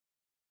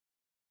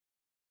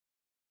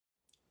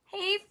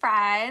Hey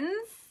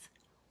friends!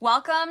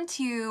 Welcome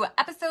to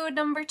episode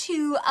number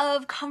 2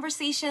 of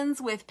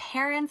Conversations with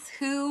Parents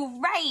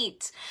Who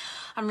Write.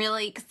 I'm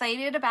really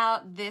excited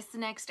about this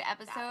next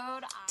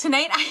episode.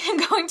 Tonight I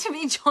am going to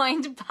be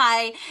joined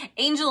by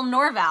Angel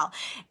Norvell.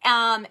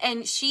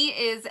 And she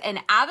is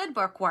an avid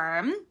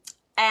bookworm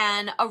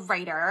and a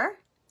writer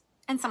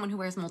and someone who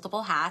wears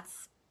multiple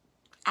hats,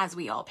 as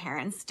we all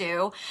parents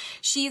do.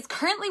 She's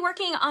currently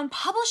working on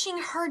publishing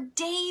her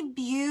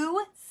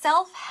debut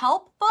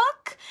self-help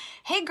book,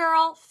 Hey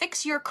Girl,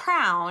 Fix Your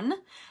Crown,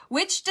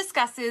 which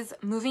discusses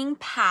moving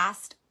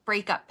past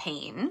breakup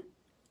pain.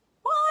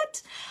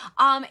 What?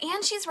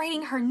 And she's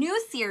writing her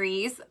new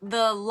series,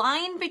 The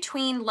Line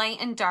Between Light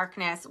and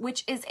Darkness,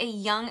 which is a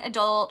young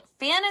adult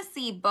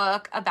fantasy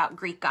book about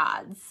Greek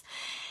gods.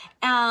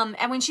 And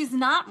when she's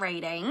not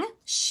writing,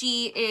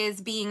 she is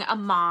being a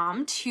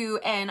mom to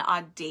an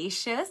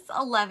audacious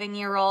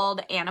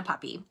 11-year-old and a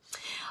puppy,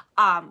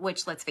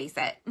 which, let's face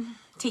it,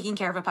 taking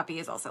care of a puppy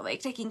is also like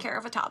taking care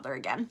of a toddler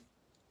again.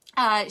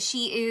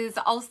 She is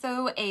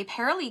also a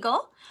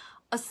paralegal,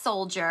 a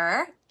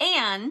soldier,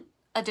 and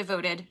a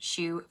devoted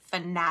shoe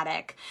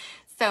fanatic.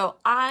 So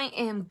I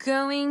am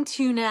going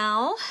to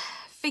now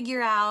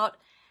figure out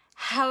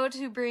how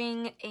to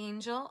bring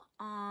Angel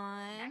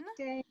on.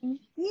 Yes!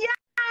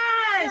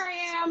 Here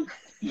I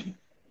am.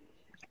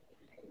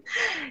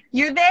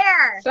 You're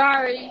there.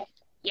 Sorry.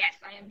 Yes,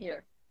 I am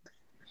here.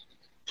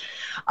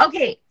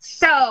 Okay,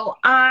 so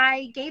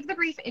I gave the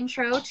brief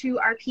intro to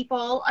our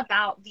people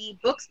about the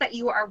books that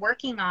you are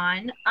working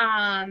on.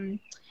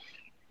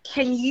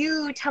 Can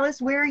you tell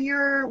us where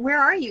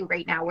are you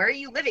right now? Where are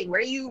you living? Where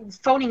are you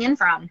phoning in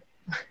from?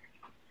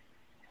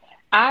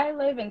 I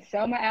live in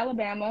Selma,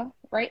 Alabama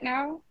right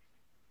now.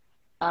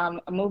 I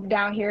moved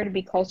down here to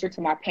be closer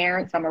to my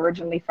parents. I'm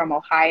originally from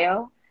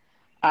Ohio.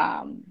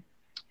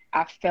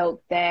 I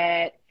felt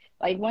that,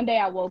 like, one day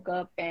I woke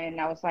up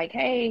and I was like,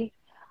 hey,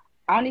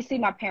 I only see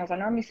my parents. I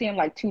normally see them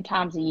like 2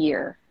 times a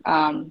year.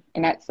 And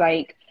that's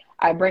like,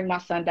 I bring my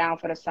son down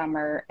for the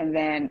summer and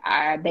then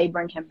they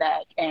bring him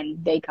back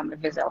and they come to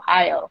visit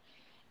Ohio.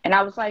 And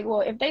I was like, well,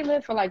 if they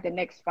live for like the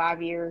next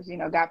 5 years, you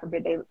know, God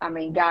forbid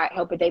God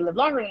help it, they live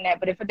longer than that.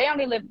 But if they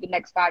only live the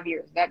next 5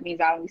 years, that means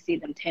I only see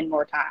them 10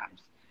 more times.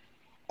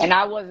 And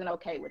I wasn't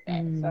okay with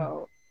that.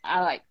 So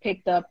I like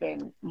picked up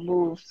and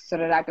moved so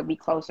that I could be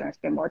closer and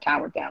spend more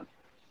time with them.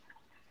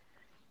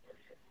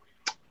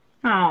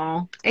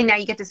 Oh, and now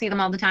you get to see them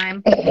all the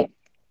time?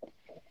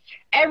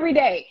 Every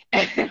day.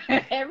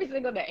 Every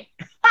single day.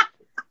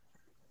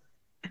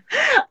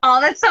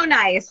 Oh, that's so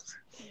nice.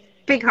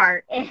 Big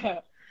heart.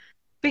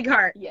 Big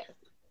heart. Yes.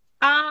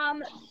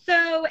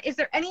 So is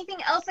there anything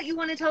else that you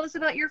want to tell us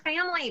about your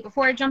family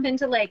before I jump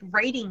into like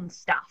writing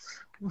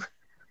stuff?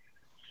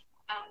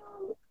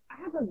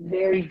 I have a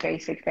very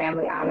basic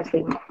family,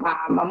 honestly. My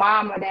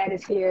mom, my dad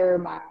is here,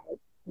 my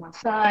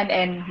son,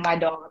 and my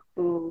dog,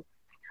 who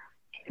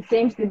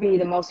seems to be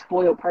the most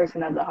spoiled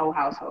person of the whole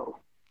household.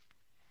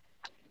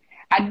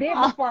 I did,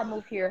 before I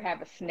moved here,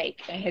 have a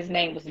snake, and his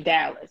name was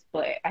Dallas,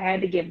 but I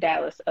had to give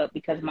Dallas up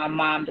because my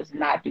mom does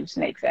not do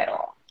snakes at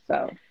all.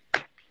 So,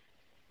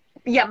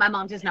 yeah, my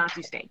mom does not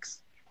do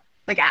snakes.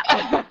 Like, at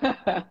all.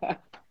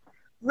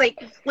 like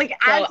as a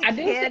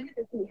kid.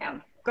 To see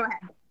him. Go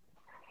ahead.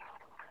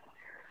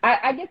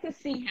 I get to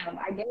see him.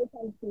 I gave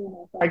him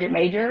to Sergeant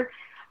Major,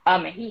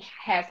 and he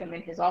has him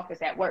in his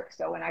office at work.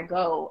 So when I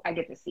go, I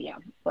get to see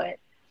him. But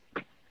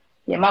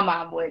yeah, my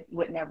mom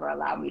would never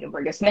allow me to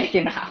bring a snake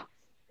in the house.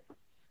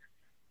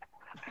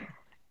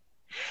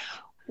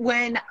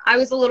 When I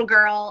was a little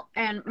girl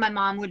and my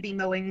mom would be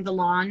mowing the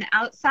lawn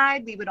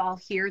outside, we would all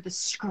hear the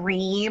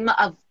scream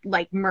of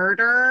like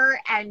murder,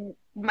 and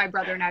my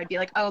brother and I would be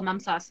like, "Oh,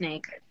 Mom saw a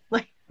snake."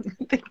 Like,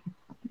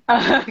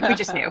 we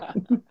just knew.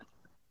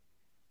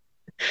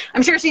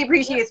 I'm sure she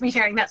appreciates me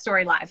sharing that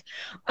story live.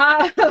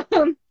 So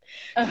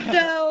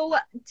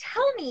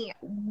tell me,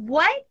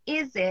 what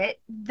is it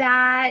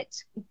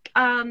that,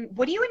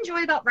 what do you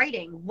enjoy about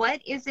writing?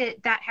 What is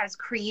it that has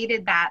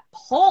created that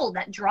pull,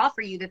 that draw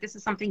for you that this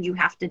is something you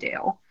have to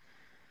do?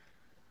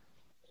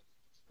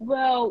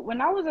 Well,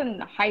 when I was in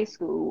high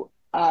school,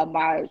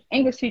 my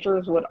English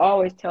teachers would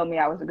always tell me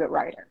I was a good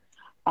writer.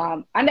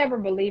 I never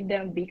believed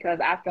them because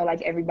I felt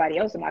like everybody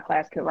else in my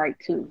class could write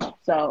too.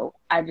 So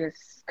I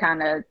just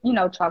kind of,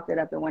 chalked it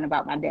up and went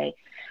about my day.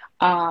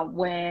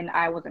 When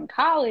I was in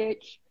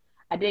college,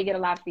 I did get a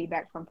lot of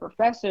feedback from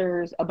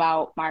professors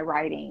about my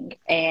writing.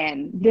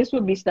 And this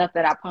would be stuff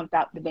that I pumped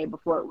out the day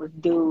before it was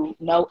due.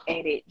 No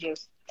edit,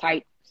 just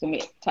type,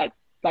 submit, type,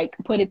 like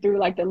put it through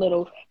like the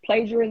little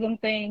plagiarism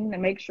thing to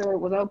make sure it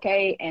was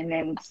okay, and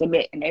then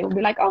submit. And they would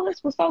be like, oh,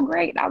 this was so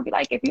great. And I would be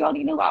like, if you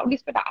only knew, I would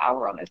spend an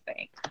hour on this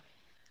thing.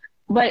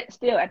 But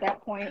still, at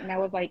that point, and that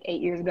was like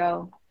 8 years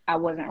ago, I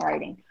wasn't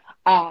writing.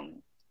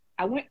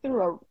 I went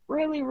through a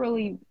really,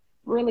 really,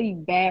 really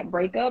bad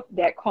breakup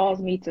that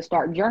caused me to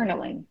start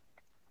journaling.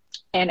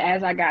 And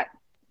as I got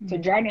to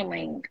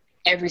journaling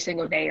every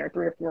single day, or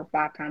 3 or 4 or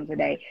 5 times a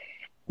day,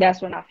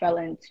 that's when I fell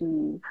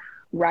into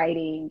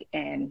writing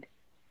and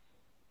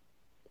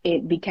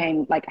it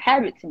became like a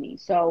habit to me.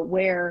 So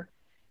where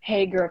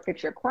Hey Girl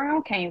Fix Your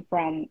Crown came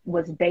from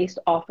was based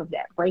off of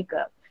that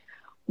breakup.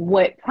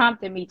 What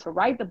prompted me to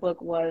write the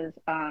book was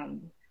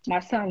my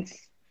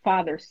son's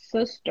father's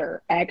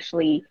sister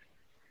actually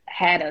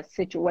had a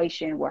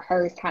situation where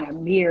hers kind of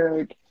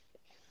mirrored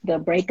the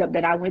breakup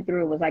that I went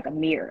through. It was like a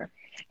mirror.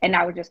 And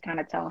I was just kind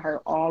of telling her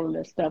all of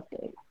the stuff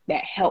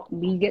that helped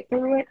me get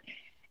through it.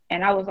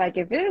 And I was like,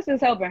 if this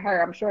is helping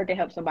her, I'm sure it can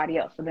help somebody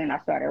else. So then I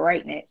started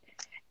writing it.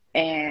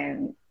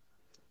 And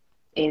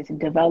it's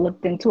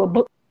developed into a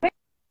book.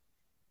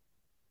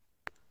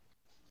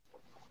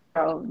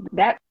 So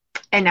that.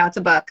 And now it's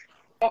a book.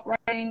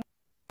 Writing.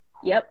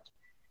 Yep.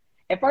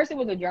 At first it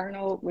was a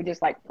journal with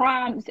just like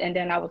prompts, and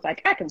then I was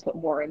like, I can put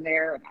more in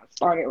there, and I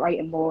started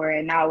writing more,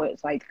 and now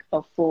it's like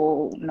a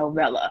full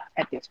novella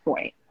at this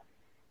point.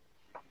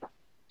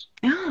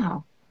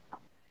 Oh,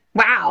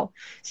 wow.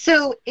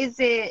 So is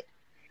it,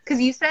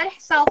 because you said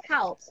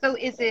self-help, so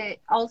is it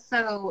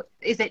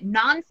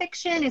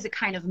nonfiction? Is it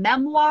kind of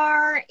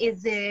memoir?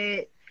 Is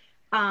it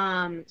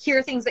here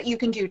are things that you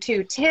can do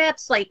too,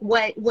 tips? Like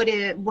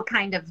what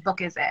kind of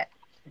book is it?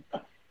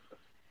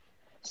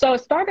 So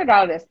it started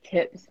out as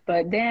tips,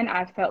 but then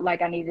I felt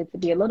like I needed to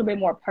be a little bit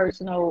more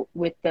personal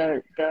with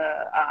the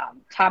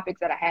topics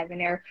that I have in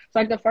there. So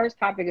like the first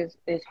topic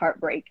is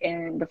heartbreak.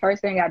 And the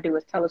first thing I do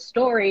is tell a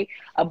story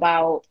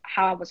about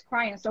how I was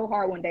crying so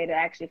hard one day that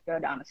I actually fell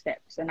down the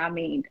steps. And I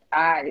mean,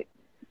 I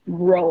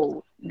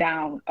rolled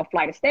down a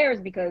flight of stairs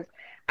because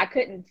I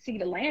couldn't see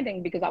the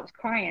landing because I was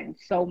crying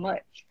so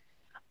much.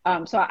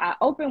 So I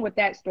open with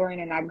that story,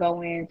 and then I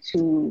go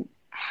into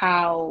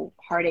how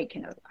heartbreak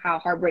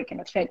can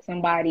affect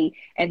somebody,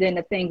 and then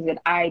the things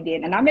that I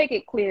did. And I make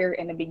it clear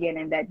in the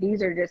beginning that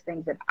these are just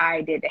things that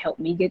I did to help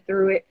me get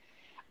through it.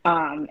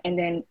 And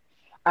then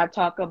I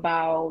talk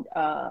about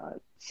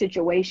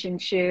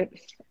situationships.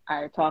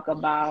 I talk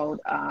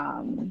about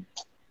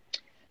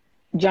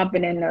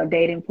jumping in the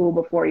dating pool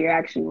before you're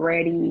actually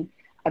ready.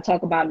 I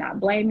talk about not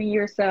blaming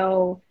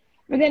yourself.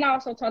 But then I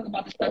also talk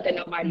about the stuff that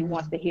nobody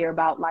wants to hear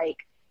about, like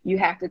you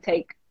have to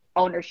take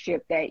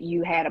ownership that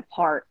you had a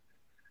part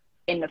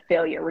in the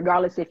failure,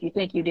 regardless if you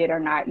think you did or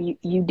not.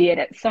 You did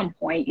at some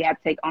point. You have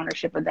to take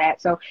ownership of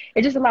that. So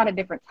it's just a lot of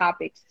different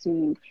topics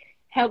to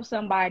help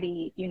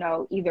somebody,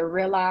 either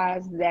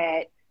realize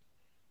that,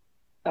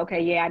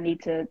 okay, yeah, I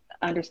need to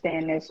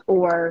understand this.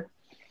 Or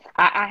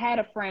I had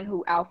a friend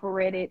who alpha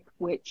read it,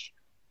 which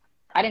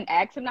I didn't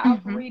ask him to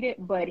alpha read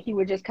it, but he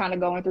was just kind of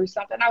going through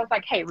something. I was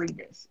like, hey, read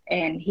this.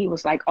 And he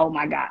was like, oh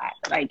my God,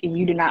 like,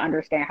 you do not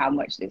understand how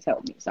much this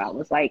helped me. So I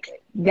was like,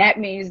 that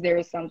means there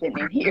is something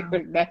in here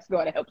that's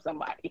going to help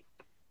somebody.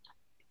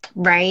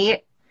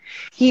 Right.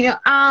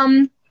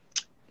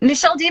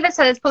 Michelle Davis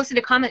has posted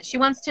a comment. She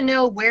wants to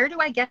know, where do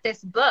I get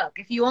this book?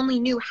 If you only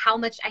knew how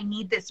much I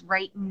need this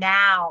right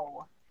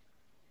now.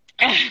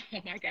 Oh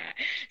my God.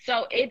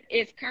 So it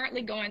is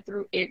currently going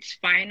through its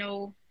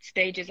final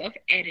stages of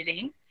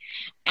editing.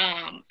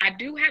 I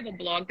do have a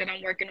blog that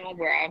I'm working on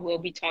where I will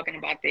be talking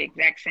about the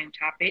exact same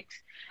topics.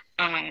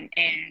 And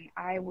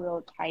I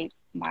will type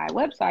my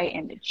website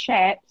in the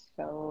chat.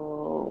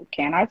 So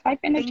can I type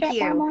in the chat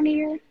while I'm on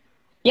here?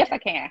 Yes, I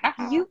can.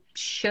 You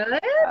should.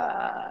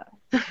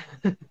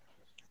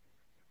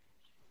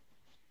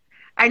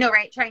 I know,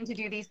 right? Trying to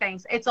do these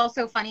things. It's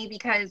also funny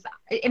because,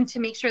 and to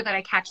make sure that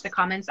I catch the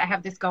comments, I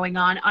have this going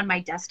on my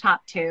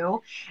desktop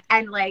too.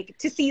 And like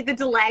to see the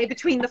delay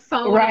between the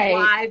phone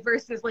live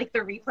versus like the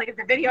replay of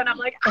the video. And I'm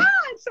like,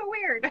 it's so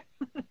weird.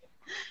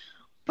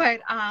 But,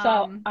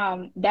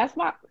 that's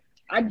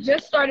I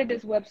just started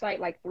this website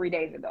like 3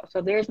 days ago.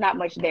 So there's not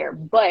much there,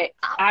 but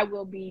I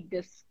will be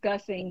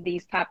discussing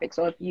these topics.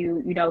 So if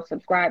you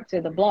subscribe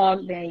to the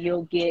blog, then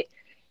you'll get,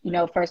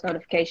 first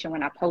notification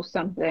when I post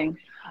something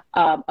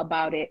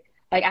about it.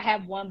 Like I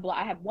have one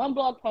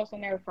blog post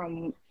on there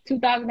from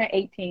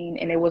 2018,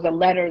 and it was a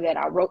letter that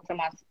I wrote to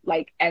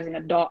as an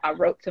adult, I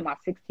wrote to my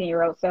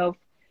 16-year-old self,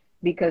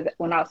 because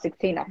when I was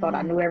 16, I thought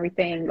I knew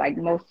everything like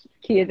most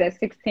kids at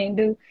 16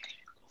 do.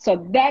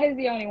 So that is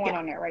the only one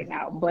on there right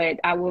now, but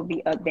I will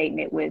be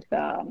updating it with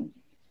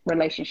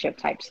relationship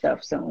type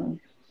stuff soon.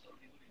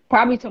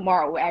 Probably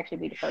tomorrow will actually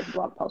be the first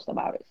blog post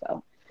about it.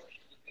 So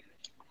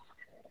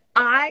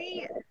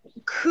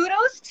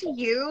kudos to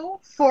you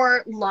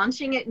for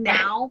launching it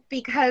now,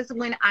 because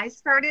when I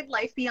started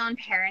Life Beyond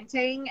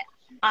Parenting,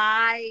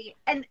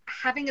 and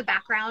having a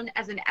background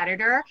as an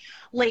editor,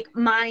 like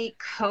my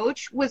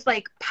coach was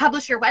like,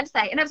 publish your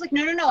website. And I was like,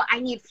 no, I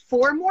need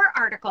 4 more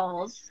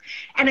articles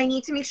and I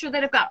need to make sure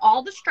that I've got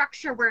all the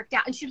structure worked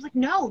out. And she was like,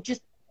 no,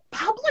 just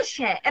publish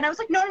it. And I was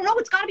like, no,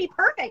 it's got to be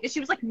perfect. And she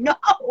was like, no,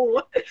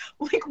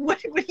 like,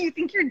 what do you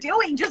think you're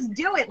doing? Just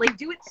do it. Like,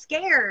 do it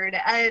scared.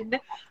 And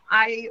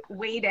I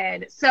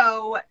waited.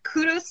 So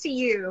kudos to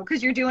you,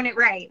 because you're doing it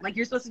right. Like,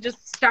 you're supposed to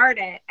just start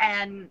it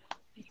and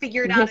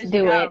figure it out as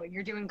you go. And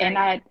you're doing great.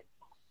 And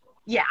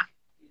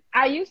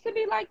I used to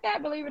be like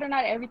that, believe it or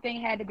not. Everything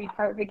had to be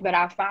perfect, but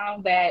I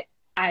found that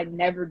I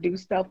never do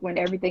stuff when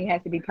everything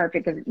has to be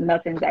perfect, because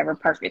nothing's ever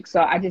perfect.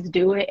 So I just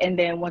do it, and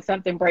then when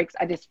something breaks,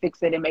 I just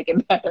fix it and make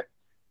it better.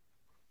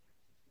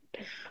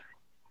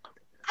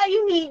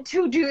 I need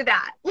to do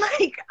that.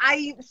 Like,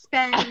 I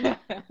spend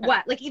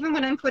what? Like, even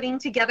when I'm putting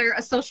together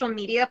a social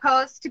media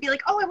post to be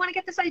like, oh, I want to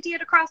get this idea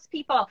across to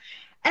people.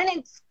 And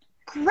it's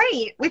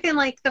great within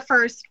like the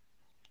first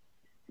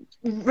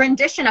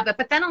rendition of it,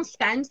 but then I'll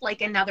spend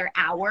like another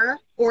hour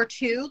or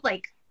two,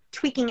 like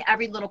tweaking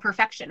every little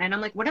perfection. And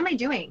I'm like, what am I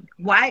doing?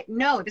 Why?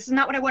 No, this is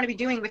not what I want to be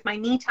doing with my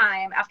me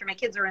time after my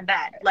kids are in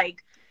bed.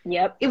 Like,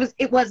 yep.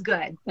 It was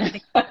good.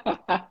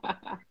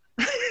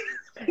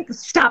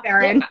 Stop,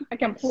 Erin. Yeah, I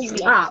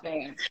completely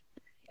understand.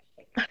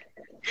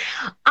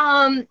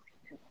 I'm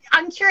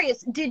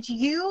curious, did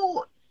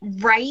you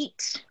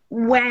write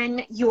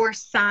when your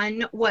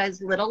son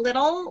was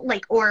little,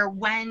 like, or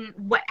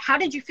how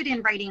did you fit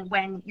in writing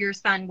when your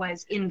son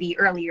was in the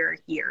earlier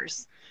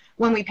years,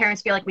 when we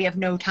parents feel like we have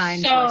no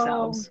time to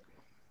ourselves?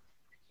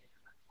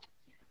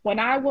 When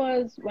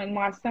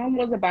my son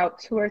was about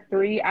 2 or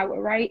 3, I would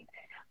write.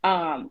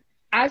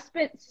 I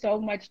spent so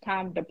much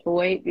time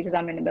deployed because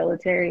I'm in the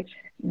military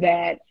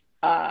that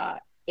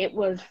it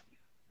was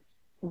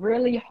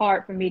really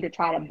hard for me to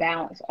try to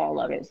balance all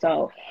of it.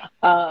 So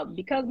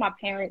because my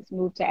parents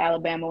moved to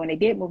Alabama, when they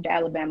did move to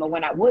Alabama,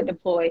 when I would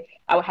deploy,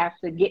 I would have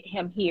to get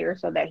him here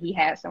so that he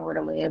had somewhere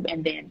to live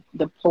and then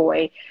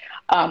deploy.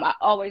 I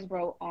always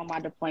wrote on my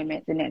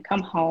deployments and then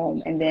come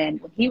home. And then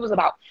when he was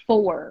about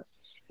 4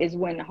 is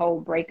when the whole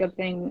breakup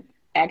thing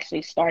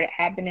actually started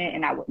happening,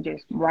 and I would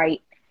just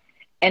write.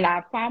 And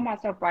I found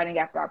myself writing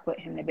after I put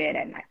him to bed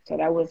at night. So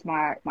that was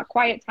my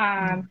quiet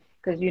time,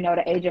 because, you know,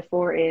 the age of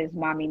 4 is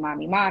mommy,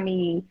 mommy,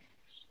 mommy,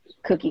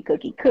 cookie,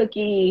 cookie,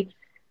 cookie.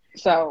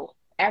 So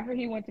after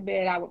he went to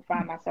bed, I would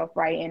find myself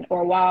writing,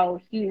 or while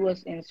he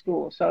was in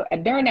school. So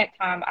during that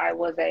time, I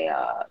was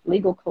a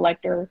legal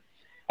collector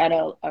at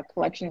a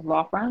collections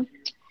law firm.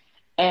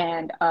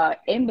 And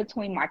in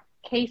between my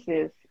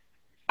cases,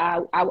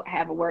 I would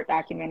have a Word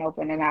document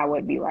open and I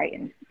would be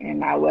writing.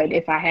 And I would,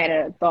 if I had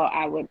a thought,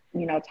 I would,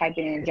 you know, type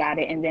it in and jot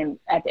it. And then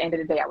at the end of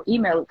the day, I would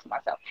email it to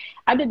myself.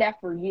 I did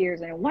that for years.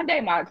 And one day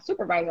my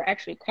supervisor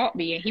actually caught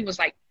me and he was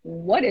like,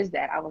 what is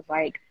that? I was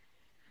like,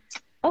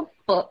 a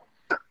book.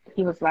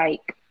 He was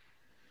like,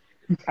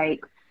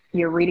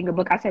 you're reading a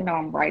book? I said, no,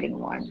 I'm writing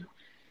one.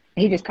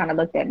 He just kind of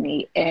looked at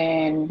me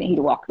and he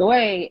walked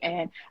away.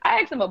 And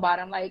I asked him about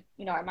it. I'm like,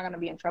 you know, am I going to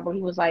be in trouble?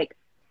 He was like,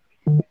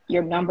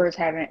 your numbers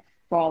haven't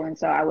fallen,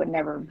 so I would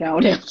never have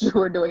known if you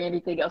were doing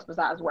anything else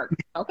besides work.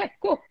 Okay,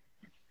 cool.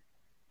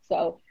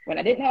 So when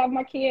I didn't have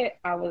my kid,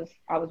 I was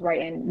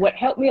writing. What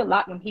helped me a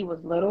lot when he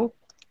was little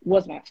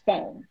was my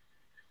phone,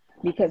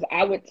 because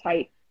I would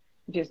type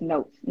just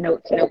notes.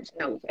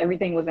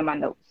 Everything was in my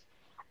notes.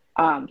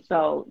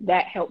 So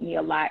that helped me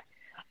a lot.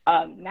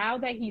 Now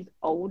that he's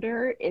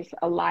older, it's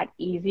a lot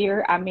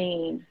easier. I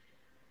mean,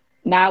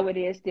 now it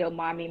is still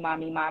mommy,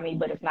 mommy, mommy,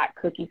 but it's not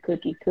cookie,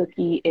 cookie,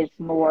 cookie. It's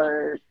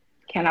more,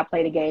 can I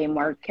play the game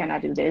or can I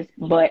do this?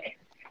 But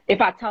if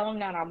I tell him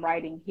that I'm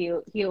writing,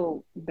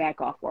 he'll back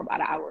off for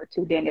about an hour or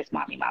two. Then it's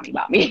mommy, mommy,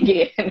 mommy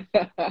again.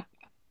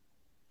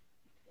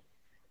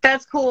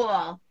 That's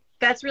cool.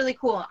 That's really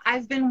cool.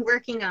 I've been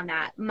working on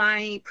that.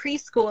 My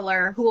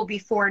preschooler, who will be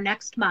 4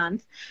 next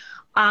month,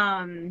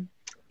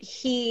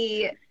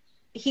 he,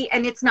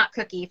 and it's not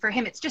cookie for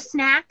him. It's just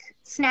snack.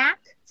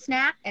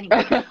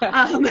 Anyway,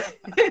 I want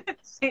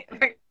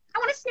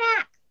a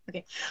snack.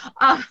 Okay.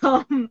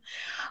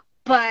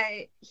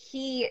 But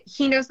he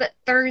knows that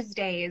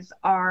Thursdays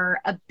are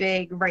a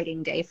big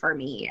writing day for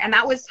me. And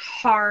that was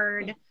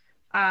hard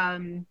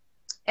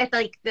at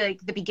like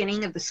the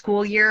beginning of the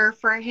school year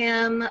for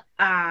him.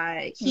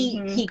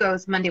 He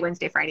goes Monday,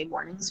 Wednesday, Friday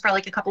mornings for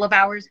like a couple of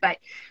hours. But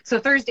so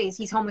Thursdays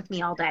he's home with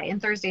me all day.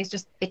 And Thursdays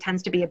it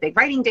tends to be a big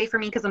writing day for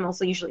me because I'm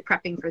also usually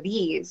prepping for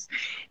these.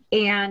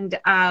 And,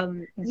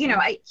 you know,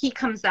 he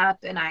comes up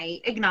and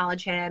I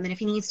acknowledge him. And if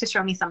he needs to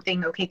show me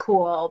something, okay,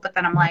 cool. But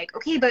then I'm like,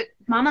 okay, but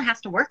mama has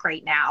to work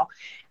right now.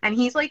 And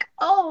he's like,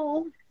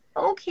 oh,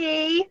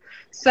 okay.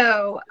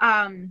 So,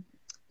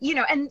 you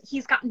know, and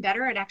he's gotten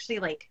better at actually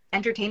like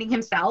entertaining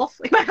himself.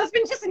 Like my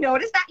husband just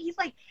noticed that. He's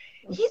like,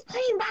 he's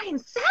playing by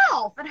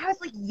himself. And I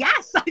was like,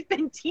 yes, I've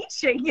been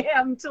teaching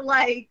him to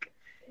like,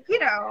 you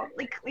know,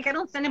 like I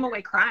don't send him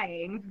away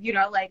crying, you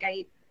know, like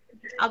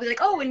I'll be like,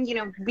 oh, and you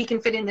know, we can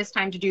fit in this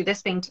time to do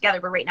this thing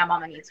together, but right now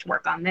mama needs to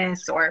work on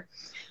this. Or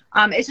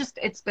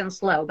it's been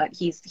slow, but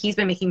he's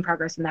been making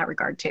progress in that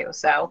regard too.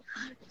 So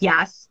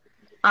yes.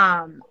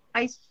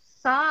 I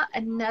saw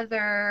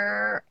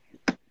another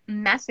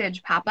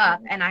message pop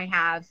up and I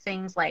have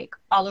things like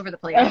all over the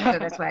place. So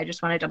that's why I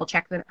just want to double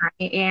check that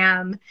I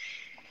am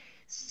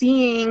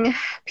seeing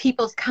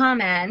people's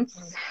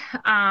comments.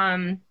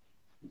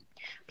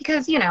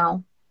 Because, you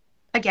know,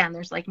 again,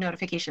 there's like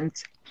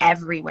notifications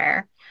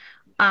everywhere.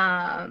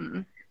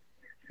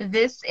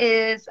 This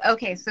is,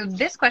 okay, so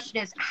this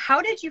question is,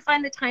 how did you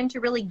find the time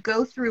to really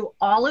go through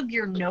all of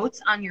your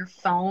notes on your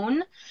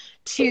phone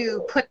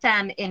to put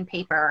them in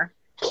paper?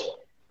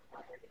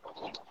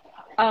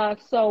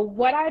 So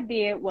what I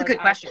did was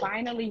I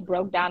finally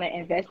broke down and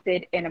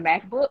invested in a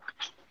MacBook.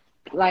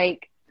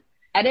 Like,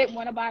 I didn't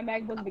want to buy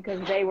MacBooks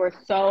because they were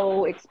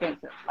so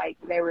expensive.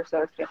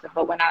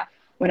 But when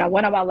when I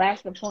went on my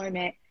last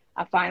appointment,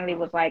 I finally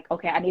was like,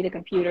 okay, I need a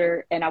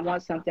computer and I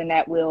want something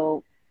that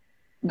will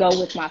go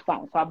with my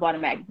phone. So I bought a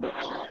MacBook.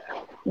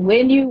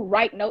 When you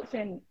write notes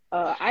in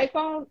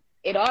iPhone,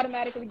 it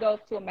automatically goes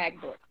to a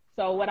MacBook.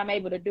 So what I'm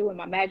able to do in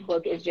my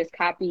MacBook is just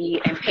copy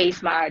and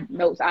paste my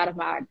notes out of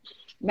my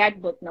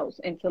MacBook notes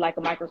into like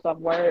a Microsoft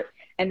Word,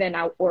 and then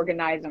I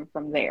organize them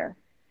from there.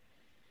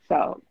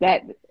 So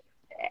that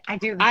I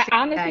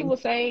honestly will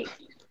say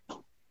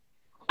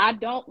I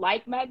don't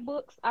like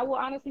MacBooks. I will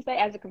honestly say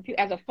as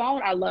a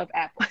phone, I love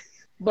Apple.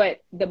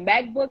 But the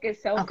MacBook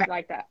itself is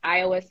like the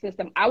iOS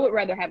system. I would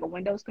rather have a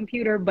Windows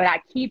computer, but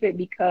I keep it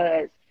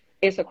because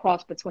it's a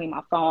cross between my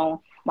phone,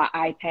 my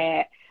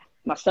iPad,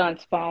 my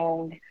son's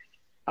phone,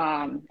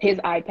 his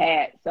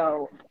iPad.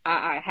 So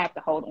I have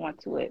to hold on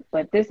to it.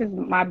 But this is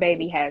my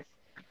baby has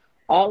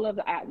all of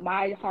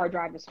my hard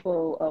drive is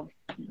full of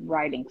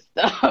writing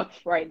stuff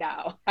right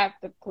now. I have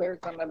to clear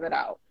some of it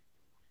out.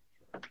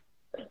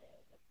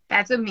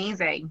 That's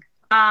amazing.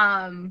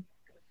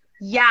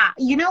 Yeah,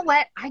 you know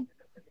what?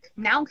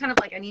 Now I'm kind of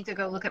like, I need to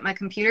go look at my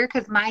computer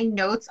because my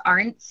notes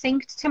aren't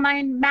synced to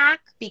my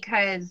Mac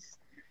because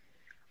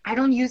I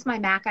don't use my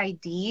Mac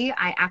ID.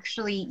 I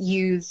actually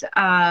use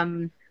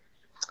my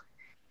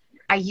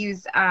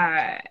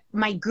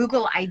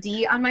Google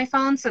ID on my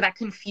phone, so that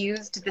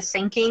confused the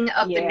syncing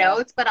of the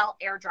notes, but I'll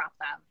airdrop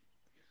them.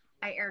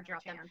 I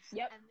airdrop them.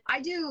 Yep.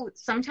 I do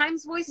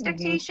sometimes voice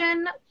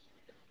dictation.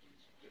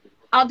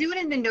 I'll do it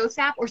in the notes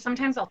app, or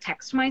sometimes I'll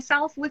text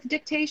myself with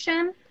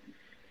dictation.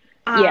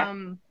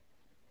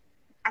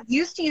 I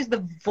used to use the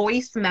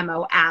voice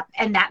memo app,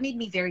 and that made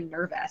me very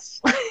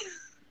nervous.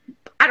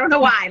 I don't know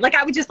why. Like,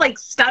 I would just like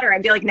stutter.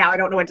 I'd be like, now I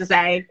don't know what to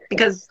say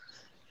because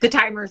the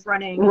timer's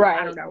running.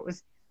 Right. I don't know.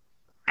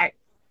 I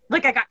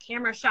got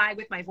camera shy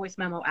with my voice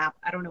memo app.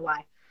 I don't know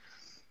why.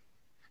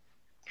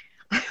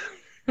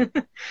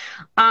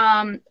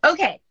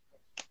 Okay.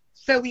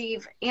 So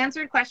we've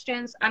answered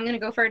questions. I'm going to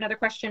go for another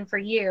question for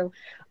you.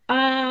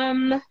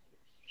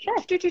 Sure.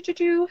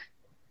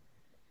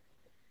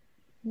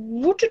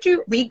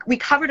 We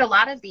covered a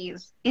lot of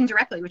these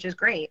indirectly, which is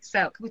great.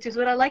 So, which is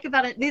what I like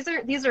about it. These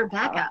are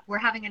backup. We're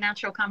having a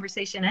natural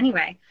conversation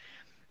anyway.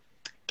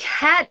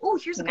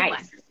 Here's a good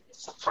one.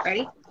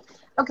 Ready?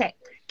 Okay.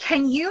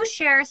 Can you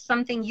share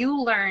something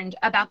you learned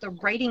about the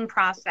writing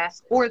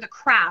process or the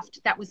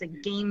craft that was a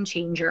game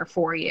changer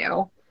for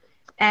you?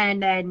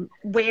 And then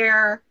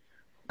where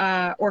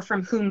or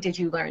from whom did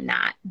you learn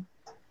that?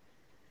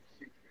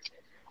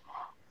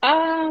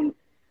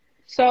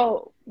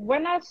 So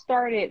when I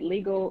started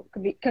legal,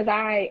 because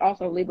I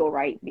also legal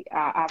write,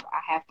 I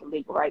have to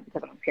legal write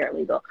because I'm a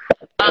paralegal.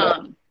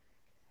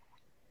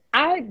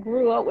 I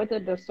grew up with a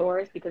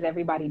thesaurus because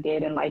everybody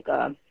did in like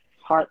a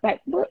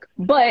hardback book.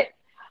 But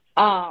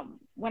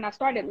when I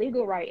started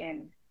legal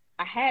writing,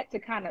 I had to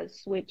kind of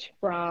switch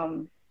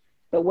from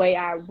the way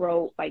I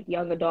wrote like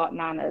young adult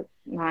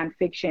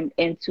nonfiction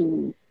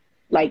into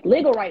like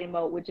legal writing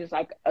mode, which is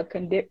like a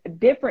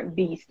different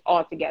beast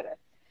altogether.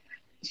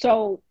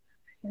 So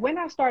when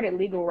I started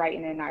legal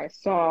writing and I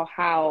saw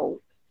how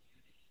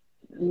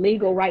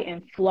legal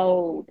writing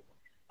flowed,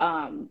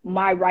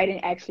 my writing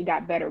actually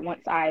got better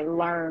once I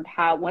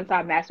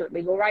mastered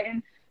legal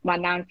writing. My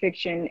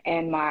nonfiction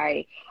and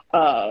my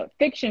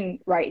fiction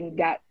writing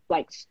got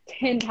like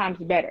 10 times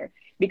better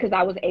because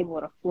I was able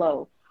to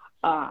flow.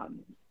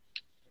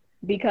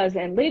 Because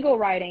in legal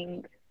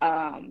writing,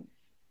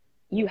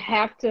 you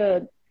have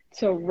to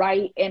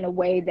write in a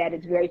way that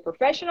is very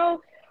professional,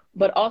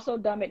 but also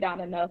dumb it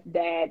down enough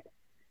that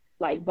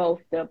like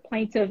both the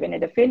plaintiff and the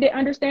defendant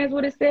understands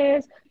what it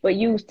says, but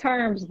use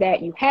terms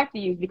that you have to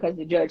use because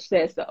the judge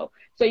says so.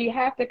 So you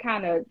have to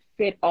kind of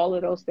fit all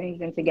of those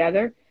things in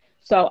together.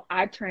 So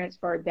I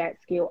transferred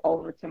that skill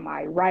over to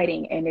my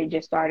writing, and it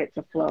just started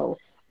to flow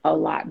a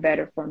lot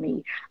better for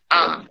me.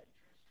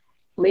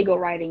 Legal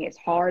writing is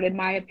hard in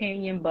my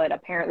opinion, but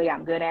apparently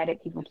I'm good at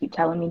it. People keep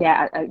telling me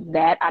that.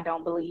 That I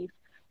don't believe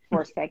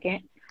for a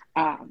second.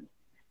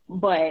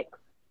 But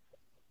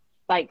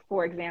like,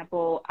 for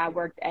example, I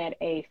worked at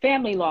a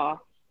family law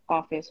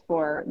office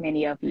for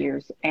many of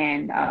years,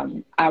 and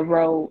I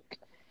wrote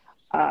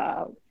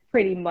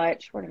pretty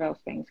much, what are those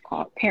things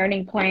called?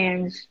 Parenting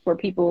plans for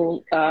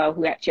people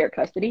who have shared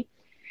custody.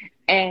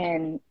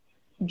 And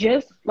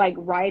just like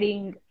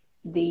writing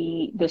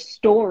the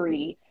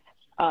story,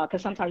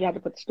 because sometimes you have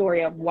to put the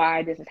story of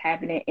why this is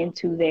happening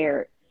into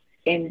there.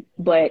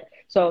 But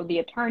so the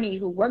attorney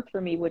who worked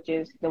for me, which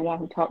is the one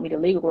who taught me to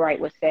legal write,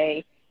 would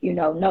say,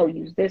 no,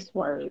 use this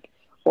word,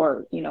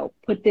 or,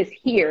 put this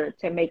here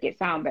to make it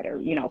sound better,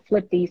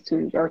 flip these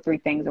 2 or 3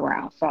 things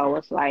around. So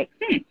it's like,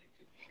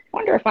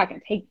 wonder if I can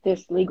take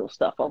this legal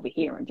stuff over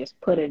here and just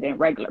put it in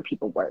regular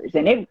people words.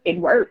 And it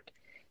worked.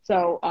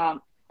 So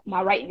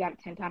my writing got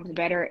 10 times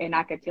better, and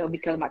I could tell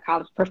because my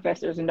college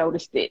professors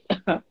noticed it.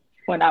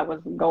 When I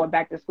was going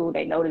back to school,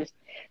 they noticed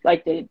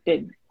like the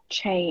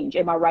change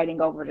in my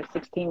writing over the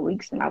 16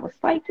 weeks. And I was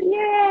like,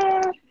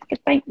 yeah, I could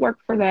thank work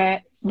for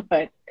that.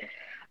 But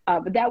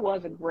that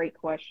was a great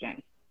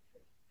question.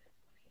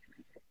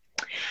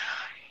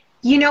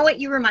 You know what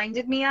you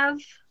reminded me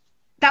of?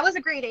 That was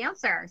a great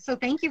answer. So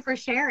thank you for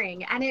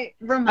sharing. And it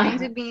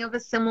reminded me of a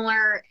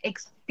similar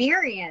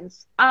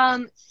experience.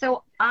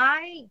 So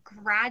I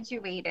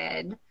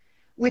graduated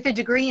with a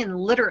degree in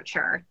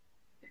literature.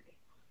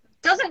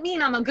 Doesn't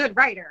mean I'm a good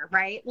writer,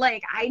 right?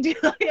 Like I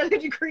have a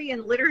degree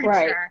in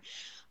literature.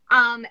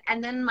 Right.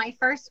 And then my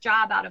first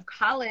job out of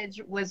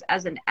college was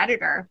as an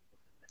editor.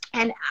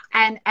 And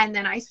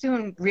then I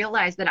soon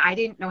realized that I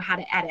didn't know how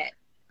to edit.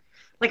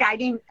 Like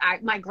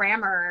my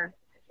grammar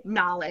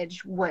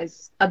knowledge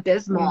was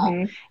abysmal.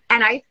 Mm-hmm.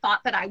 And I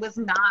thought that I was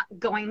not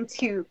going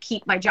to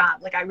keep my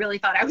job. Like I really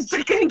thought I was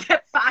going to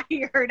get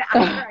fired after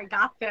I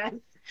got this.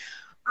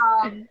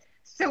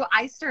 So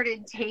I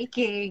started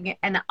taking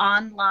an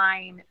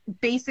online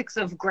basics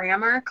of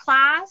grammar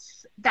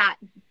class that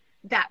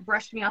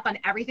brushed me up on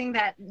everything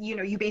that, you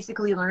know, you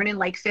basically learn in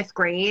like 5th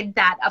grade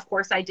that of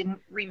course I didn't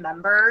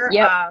remember.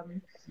 Yep.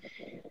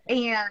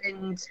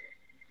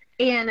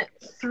 And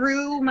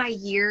through my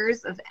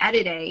years of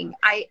editing,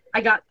 I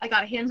got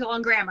a handle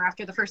on grammar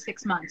after the first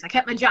 6 months. I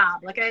kept my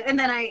job, and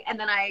then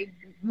I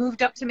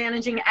moved up to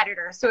managing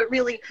editor. So it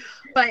really,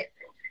 but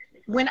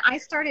when I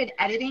started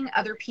editing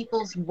other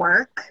people's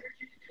work,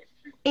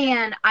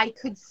 and I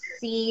could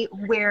see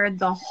where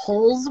the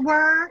holes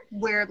were,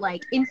 where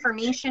like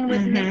information was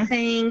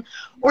missing,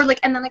 or like,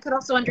 and then I could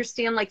also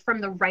understand like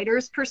from the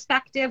writer's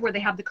perspective where they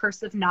have the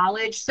cursive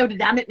knowledge. So to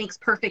them, it makes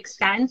perfect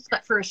sense,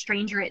 but for a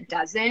stranger, it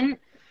doesn't.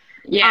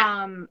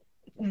 Yeah.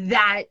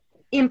 That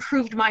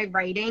improved my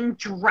writing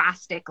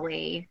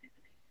drastically.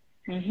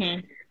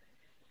 Mm-hmm.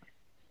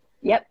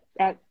 Yep.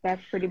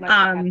 That's pretty much what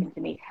happened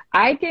to me.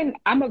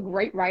 I'm a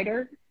great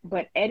writer,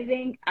 but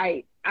editing,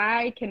 I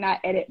cannot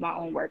edit my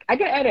own work. I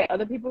can edit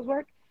other people's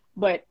work,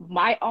 but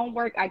my own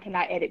work, I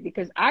cannot edit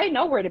because I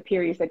know where the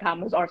periods and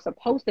commas are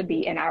supposed to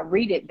be and I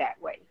read it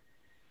that way.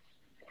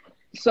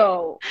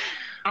 So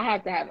I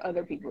have to have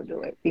other people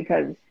do it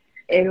because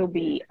it'll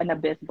be an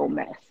abysmal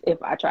mess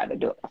if I try to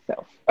do it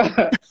myself.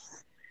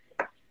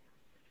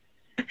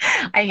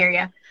 I hear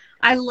you.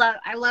 I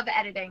love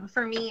editing.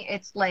 For me,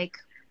 it's like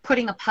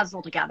putting a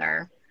puzzle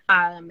together.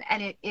 And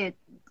it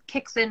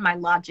kicks in my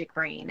logic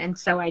brain. And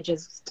so I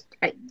see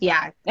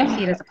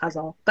it as a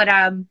puzzle. But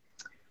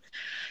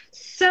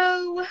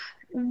so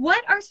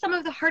what are some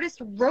of the hardest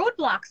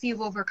roadblocks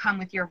you've overcome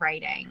with your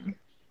writing?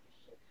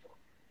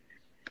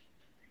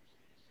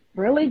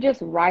 Really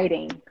just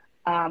writing.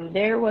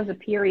 There was a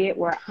period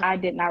where I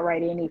did not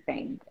write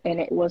anything. And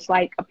it was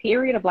like a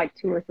period of like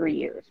 2 or 3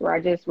 years where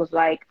I just was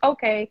like,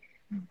 okay,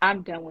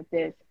 I'm done with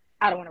this.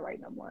 I don't want to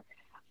write no more.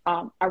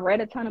 I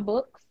read a ton of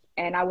books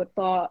and I would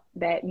thought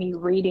that me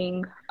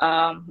reading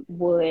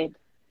would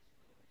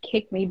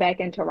kick me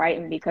back into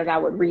writing because I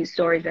would read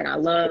stories that I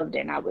loved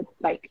and I would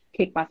like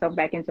kick myself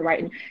back into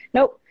writing.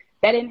 Nope,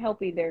 that didn't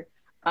help either.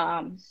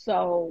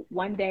 So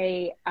one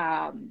day,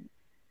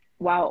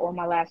 while on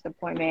my last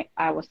appointment,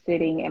 I was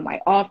sitting in my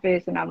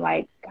office and I'm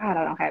like, God,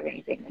 I don't have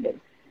anything to do.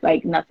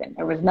 Like nothing.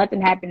 There was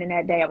nothing happening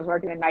that day. I was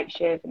working a night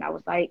shift and I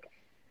was like,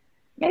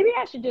 maybe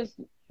I should just,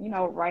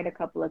 write a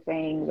couple of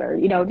things or,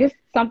 just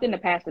something to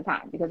pass the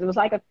time because it was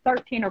like a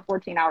 13 or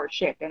 14 hour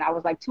shift. And I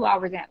was like 2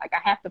 hours in, like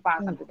I have to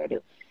find something to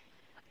do.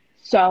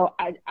 So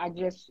I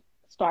just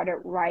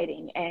started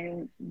writing,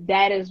 and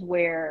that is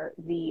where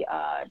the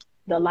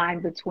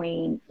line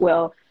between,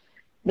 the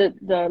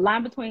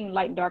line between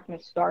light and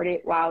darkness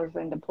started while I was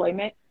in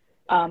deployment,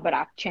 but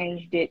I've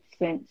changed it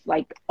since,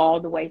 like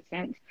all the way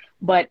since.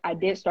 But I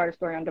did start a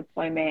story on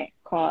deployment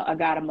called A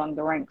God Among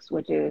the Ranks,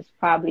 which is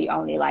probably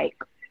only like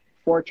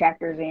 4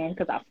 chapters in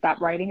because I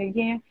stopped writing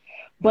again.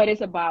 But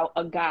it's about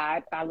a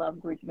god. I love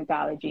Greek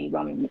mythology,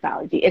 Roman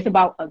mythology. It's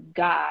about a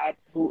god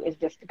who is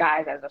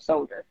disguised as a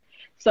soldier.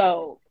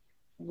 So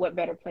what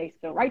better place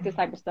to write this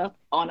type of stuff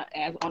on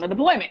a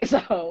deployment?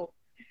 So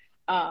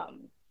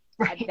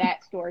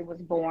that story was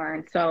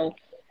born. So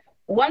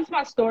once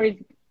my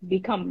stories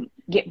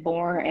get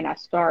born and I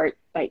start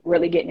like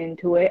really getting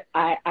into it,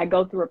 I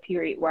go through a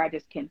period where I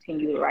just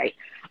continue to write.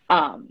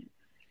 And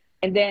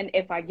then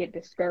if I get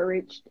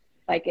discouraged,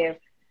 like if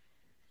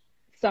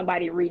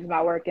somebody reads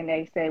my work and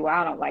they say, well,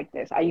 I don't like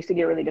this, I used to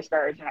get really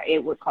discouraged and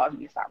it would cause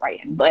me to stop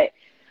writing. But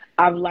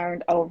I've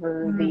learned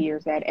over the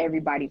years that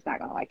everybody's not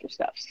going to like your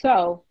stuff.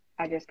 So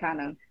I just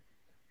kind of,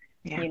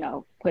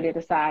 put it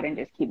aside and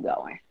just keep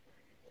going.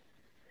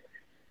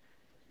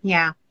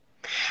 Yeah.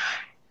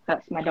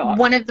 That's my dog.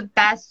 One of the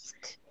best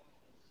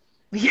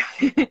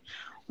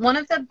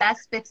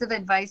bits of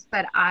advice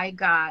that I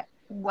got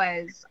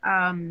was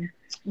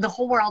the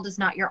whole world is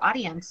not your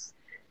audience.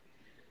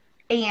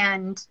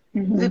 And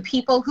the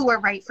people who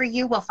are right for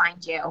you will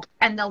find you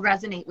and they'll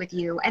resonate with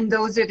you. And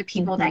those are the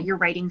people that you're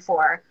writing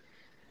for.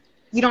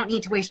 You don't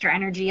need to waste your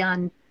energy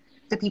on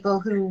the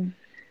people who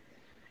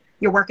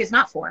your work is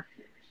not for.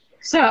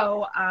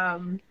 So,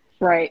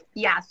 right.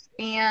 Yes.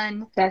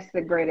 And that's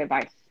the great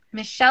advice.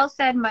 Michelle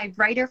said, my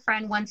writer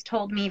friend once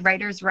told me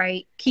writers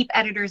write, keep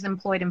editors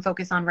employed and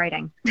focus on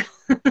writing.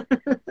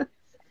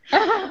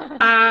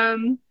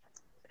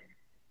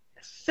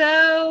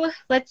 So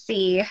let's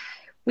see.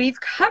 We've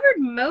covered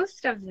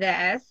most of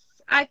this.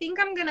 I think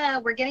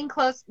we're getting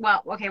close.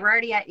 Well, okay, we're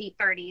already at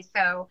 8:30,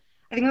 so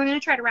I think I'm going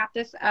to try to wrap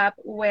this up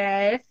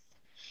with,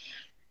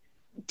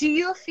 do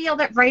you feel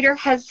that writer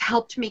has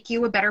helped make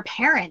you a better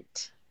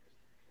parent?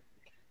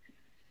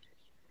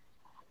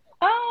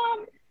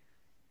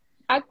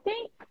 I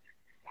think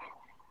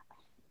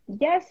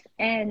yes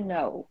and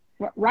no.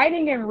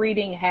 Writing and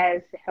reading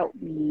has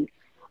helped me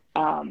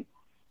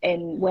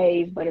in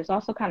ways, but it's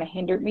also kind of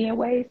hindered me in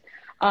ways.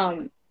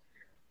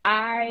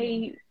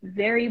 I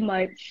very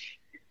much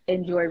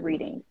enjoy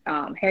reading.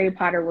 Harry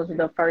Potter was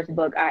the first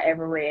book I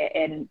ever read,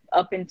 and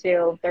up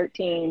until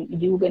 13,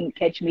 you wouldn't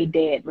catch me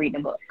dead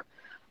reading a book.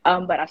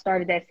 But I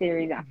started that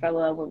series and I fell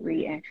in love with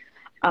reading.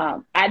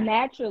 I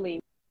naturally,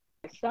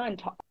 my son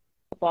taught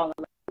me to fall in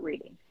love with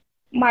reading.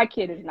 My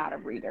kid is not a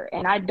reader,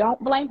 and I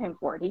don't blame him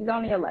for it. He's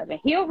only 11.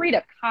 He'll read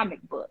a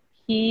comic book.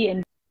 He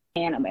and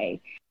anime.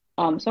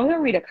 So he'll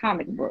read a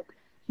comic book,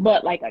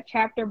 but like a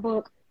chapter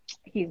book,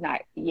 he's not.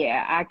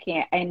 Yeah, I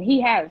can't. And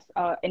he has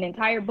an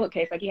entire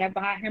bookcase, like he has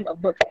behind him,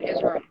 of books in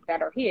his room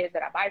that are his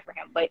that I buy for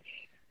him. But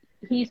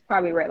he's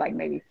probably read like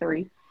maybe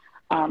 3.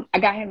 I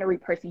got him to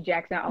read Percy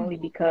Jackson only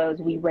because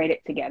we read it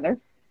together.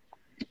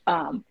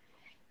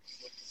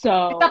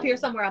 So it's up here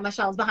somewhere on my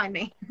shelves behind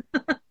me.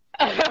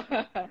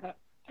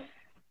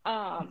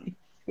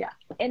 Yeah.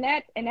 In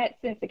that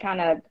sense, it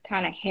kind of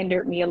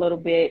hindered me a little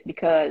bit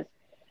because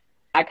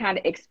I kind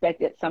of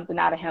expected something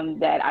out of him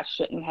that I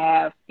shouldn't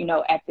have. You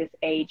know, at this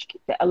age,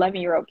 the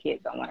 11-year-old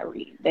kids don't want to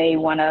read. They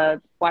want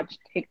to watch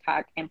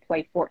TikTok and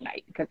play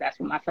Fortnite because that's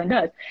what my son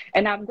does.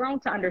 And I've grown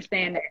to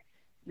understand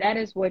that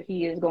is what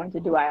he is going to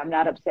do. I am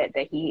not upset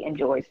that he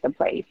enjoys to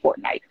play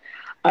Fortnite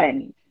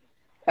and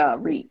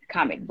read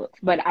comic books,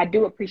 but I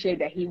do appreciate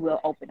that he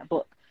will open a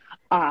book.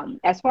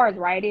 As far as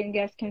writing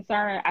is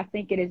concerned, I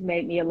think it has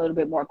made me a little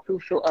bit more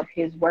crucial of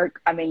his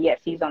work. I mean, yes,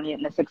 he's only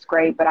in the 6th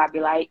grade, but I'd be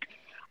like,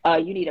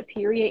 you need a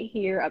period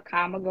here, a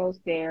comma goes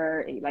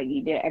there, like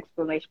you did an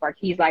exclamation mark.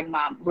 He's like,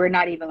 Mom, we're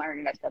not even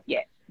learning that stuff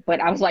yet. But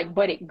I was like,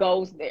 but it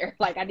goes there.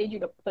 Like, I need you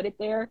to put it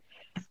there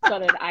so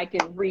that I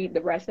can read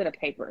the rest of the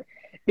paper.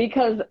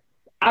 Because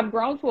I've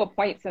grown to a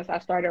point since I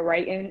started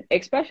writing,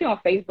 especially on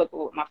Facebook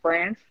with my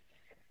friends.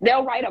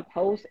 They'll write a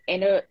post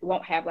and it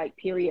won't have like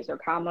periods or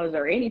commas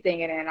or anything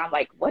in it. And I'm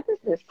like, what does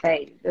this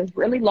say? This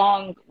really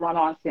long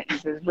run-on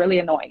sentence is really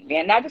annoying me.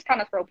 And I just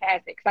kind of throw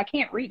past it because I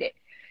can't read it.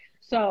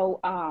 So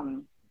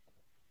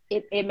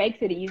it makes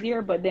it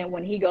easier. But then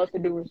when he goes to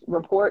do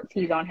reports,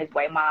 he's on his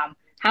way. Mom,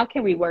 how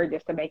can we word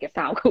this to make it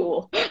sound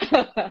cool?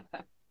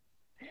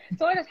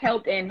 So it has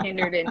helped and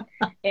hindered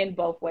in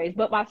both ways.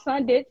 But my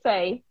son did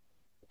say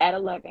at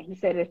 11, he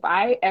said if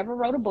I ever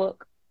wrote a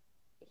book,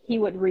 he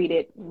would read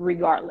it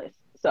regardless.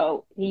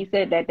 So he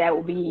said that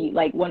would be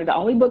like one of the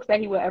only books that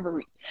he will ever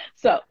read.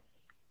 So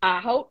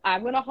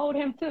I'm going to hold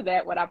him to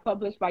that when I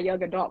publish my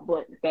young adult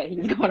book, that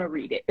he's going to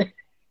read it.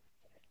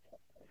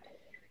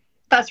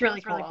 That's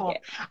really cool. Yeah.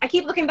 I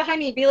keep looking behind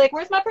me and be like,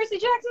 where's my Percy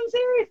Jackson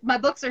series? My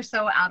books are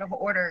so out of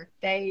order.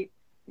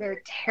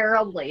 They're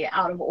terribly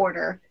out of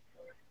order.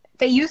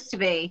 They used to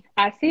be.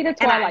 I see the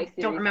Twilight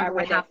series. Don't remember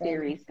what happened.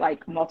 Series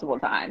like multiple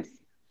times.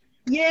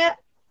 Yeah.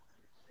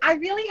 I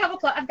really have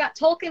I've got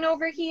Tolkien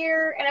over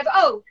here, and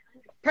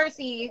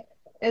Percy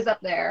is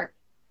up there.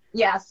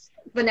 Yes,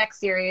 the next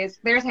series.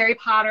 There's Harry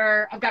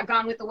Potter. I've got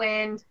Gone with the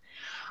Wind.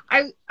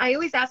 I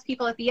always ask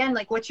people at the end,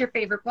 like, what's your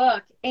favorite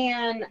book?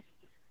 And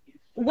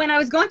when I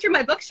was going through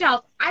my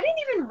bookshelf, I didn't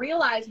even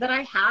realize that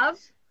I have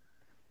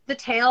the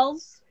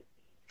Tales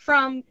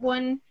from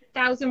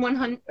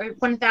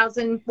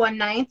 1001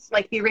 Nights,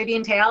 like the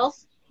Arabian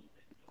Tales.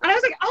 And I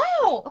was like,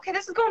 oh, okay,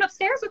 this is going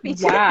upstairs with me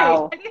too.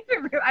 Wow. I don't even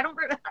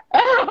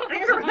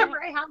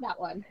remember I had that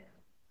one.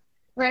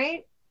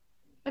 Right?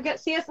 I've got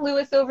C.S.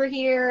 Lewis over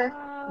here.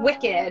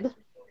 Wicked.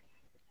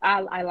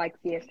 I like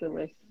C.S.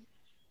 Lewis.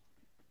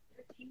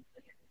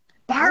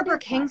 Barbara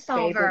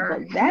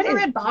Kingsolver. Have you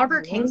read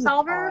Barbara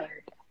Kingsolver?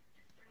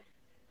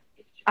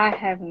 I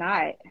have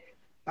not.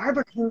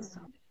 Barbara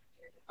Kingsolver.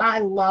 I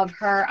love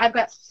her. I've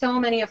got so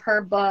many of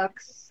her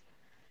books.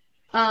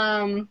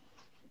 Yeah.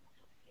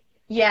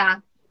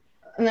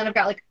 And then I've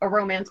got like a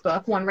romance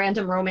book, one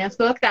random romance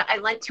book that I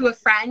lent to a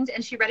friend,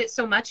 and she read it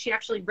so much she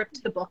actually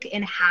ripped the book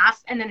in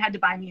half and then had to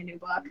buy me a new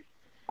book.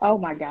 Oh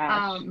my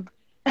gosh.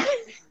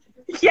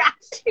 Yeah,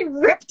 she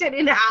ripped it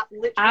in half,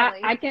 literally.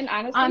 I can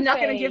honestly I'm not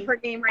going to give her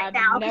name right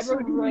now. I've never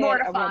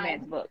read a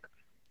romance book.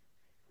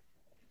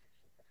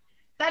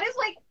 That is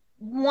like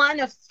one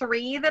of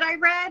 3 that I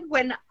read.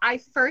 When I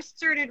first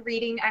started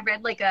reading, I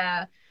read like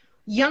a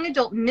young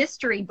adult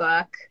mystery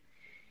book.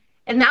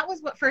 And that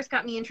was what first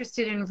got me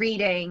interested in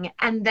reading.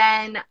 And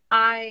then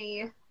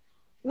I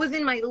was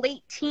in my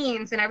late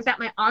teens and I was at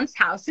my aunt's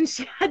house and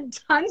she had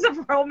tons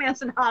of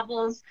romance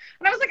novels.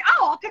 And I was like,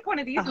 oh, I'll pick one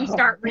of these and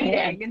start reading.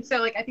 Man. And so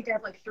like, I think I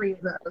have like 3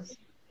 of those.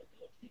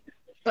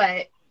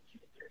 But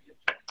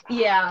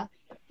yeah,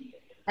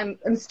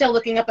 I'm still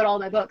looking up at all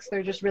my books.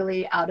 They're just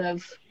really out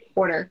of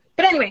order.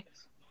 But anyway,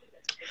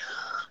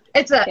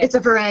 it's a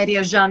variety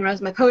of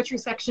genres. My poetry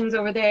section's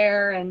over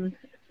there. And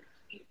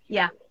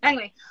yeah,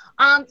 anyway.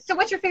 So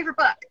what's your favorite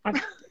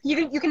book?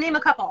 You can name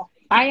a couple.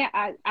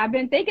 I've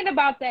been thinking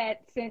about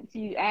that since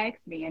you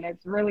asked me, and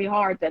it's really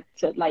hard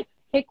to like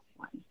pick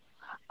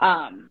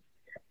one.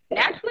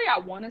 Naturally, I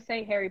want to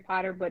say Harry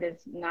Potter, but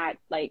it's not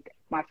like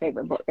my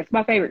favorite book. It's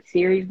my favorite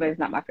series, but it's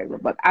not my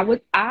favorite book. I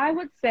would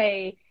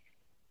say,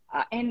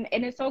 and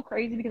it's so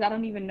crazy because I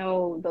don't even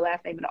know the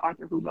last name of the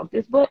author who wrote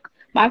this book.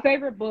 My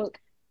favorite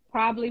book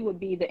probably would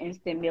be The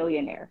Instant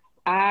Millionaire.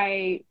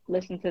 I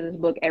listen to this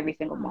book every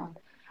single month.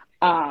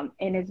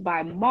 And it's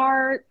by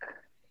Mark.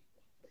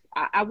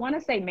 I want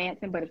to say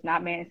Manson, but it's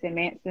not Manson.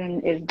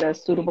 Manson is the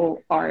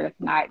suitable or if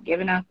not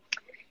given a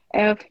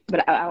F,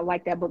 but I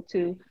like that book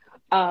too.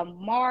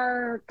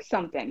 Mark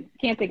something.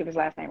 Can't think of his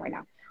last name right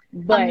now.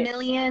 But A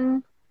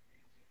Million.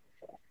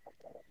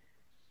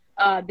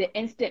 The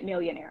Instant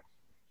Millionaire.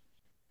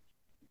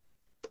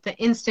 The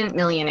Instant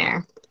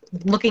Millionaire.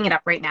 Looking it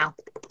up right now.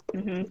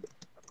 Mm-hmm.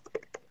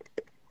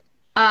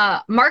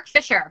 Mark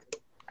Fisher.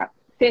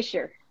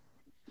 Fisher.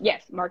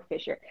 Yes, Mark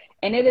Fisher.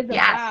 And it is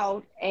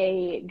about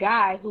a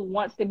guy who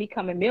wants to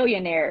become a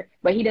millionaire,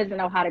 but he doesn't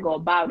know how to go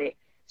about it.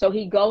 So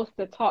he goes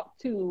to talk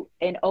to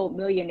an old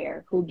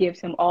millionaire who gives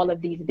him all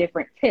of these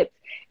different tips.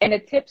 And the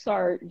tips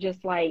are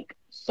just like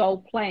so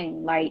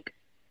plain. Like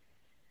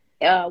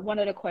one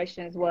of the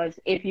questions was,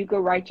 if you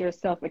could write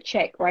yourself a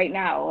check right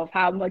now of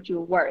how much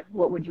you're worth,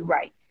 what would you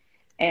write?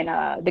 And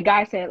the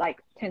guy said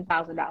like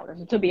 $10,000.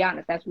 And to be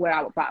honest, that's what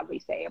I would probably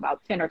say,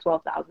 about $10,000 or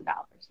 $12,000,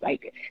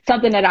 like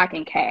something that I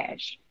can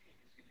cash.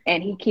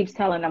 And he keeps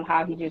telling them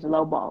how he just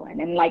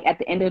lowballing. And like at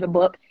the end of the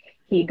book,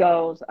 he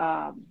goes,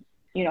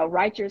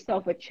 write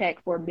yourself a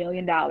check for $1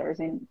 million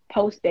and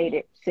post date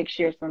it 6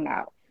 years from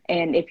now.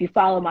 And if you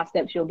follow my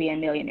steps, you'll be a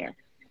millionaire.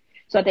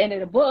 So at the end of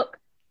the book,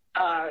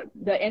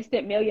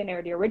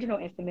 the original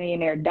instant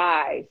millionaire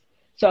dies.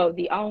 So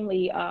the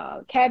only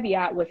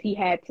caveat was he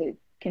had to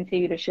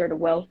continue to share the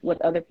wealth with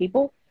other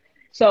people.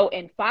 So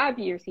in 5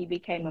 years, he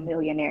became a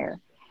millionaire.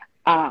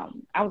 I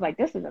was like,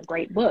 this is a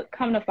great book.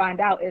 Come to find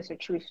out, it's a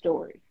true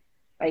story,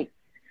 like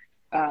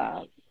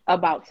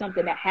about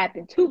something that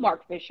happened to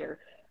Mark Fisher,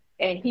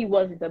 and he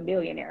was the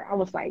millionaire. I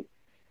was like,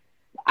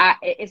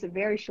 it's a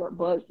very short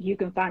book. You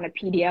can find a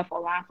PDF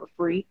online for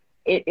free.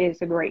 It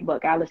is a great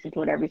book. I listen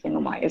to it every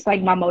single night. It's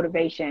like my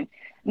motivation.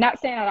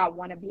 Not saying that I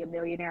want to be a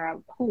millionaire.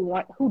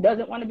 Who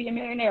doesn't want to be a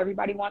millionaire?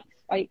 Everybody wants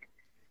like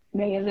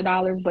millions of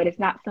dollars, but it's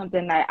not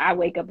something that I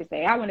wake up and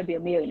say, I want to be a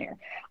millionaire.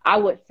 I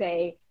would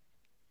say,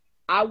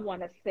 I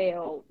want to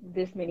sell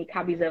this many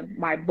copies of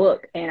my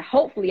book, and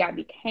hopefully I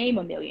became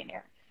a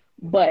millionaire.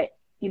 But,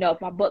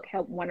 if my book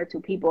helped one or two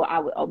people, I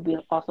would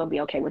also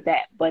be okay with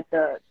that. But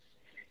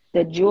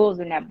the jewels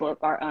in that book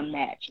are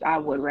unmatched. I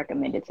would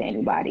recommend it to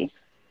anybody.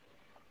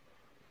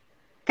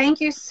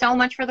 Thank you so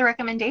much for the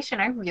recommendation.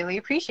 I really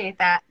appreciate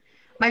that.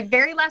 My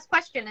very last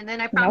question, and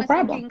then I promise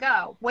you can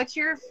go. What's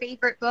your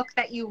favorite book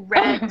that you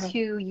read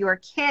to your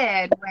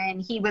kid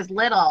when he was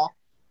little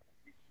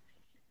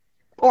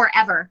or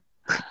ever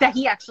that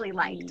he actually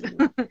liked?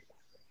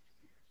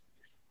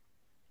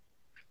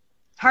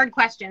 Hard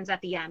questions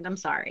at the end. I'm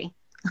sorry.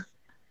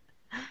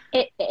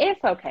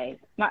 It's okay.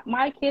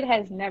 My kid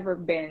has never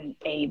been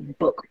a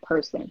book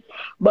person,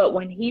 but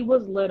when he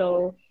was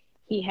little,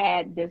 he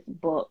had this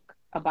book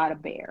about a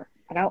bear.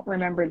 I don't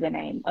remember the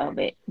name of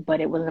it,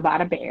 but it was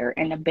about a bear,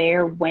 and the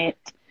bear went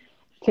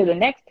to the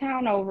next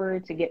town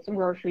over to get some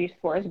groceries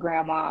for his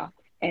grandma.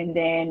 And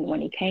then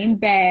when he came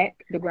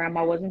back, the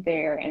grandma wasn't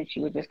there, and she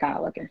was just kind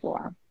of looking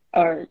for him,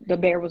 or the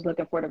bear was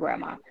looking for the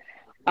grandma.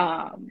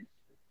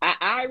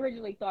 I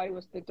originally thought it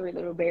was the Three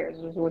Little Bears,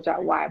 which is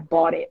why I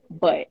bought it,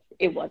 but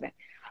it wasn't.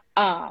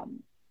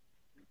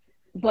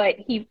 But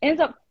he ends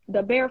up,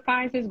 the bear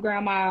finds his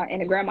grandma,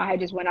 and the grandma had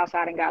just went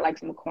outside and got like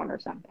some corn or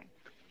something.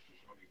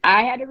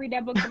 I had to read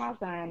that book to my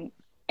son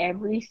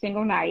every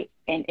single night,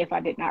 and if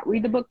I did not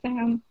read the book to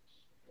him,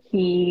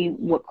 he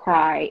would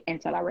cry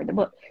until I read the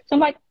book. So I'm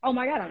like, oh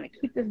my God, I'm going to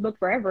keep this book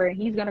forever, and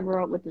he's going to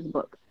grow up with this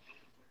book.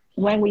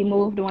 When we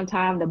moved one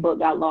time, the book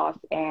got lost,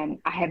 and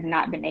I have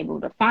not been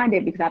able to find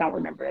it because I don't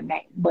remember the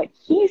name. But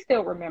he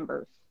still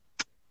remembers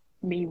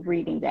me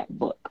reading that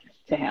book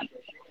to him.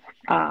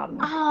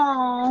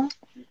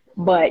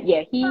 But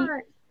yeah,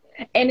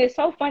 and it's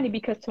so funny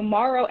because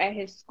tomorrow at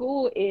his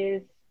school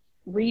is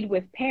read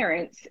with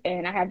parents,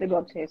 and I have to go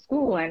up to his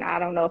school, and I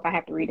don't know if I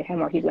have to read to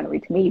him or he's going to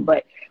read to me,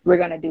 but we're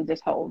going to do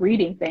this whole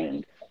reading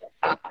thing.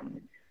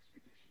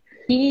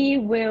 He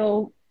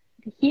will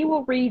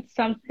read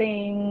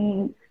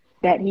something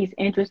that he's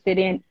interested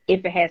in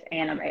if it has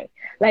anime.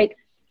 Like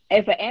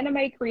if an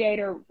anime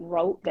creator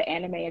wrote the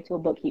anime into a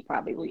book, he'd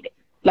probably read it.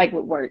 Like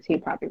with words,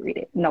 he'd probably read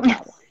it. No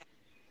problem.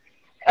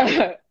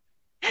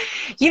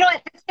 You know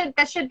what?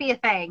 That should be a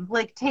thing.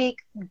 Like take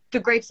The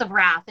Grapes of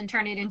Wrath and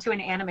turn it into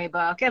an anime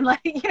book, and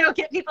like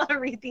get people to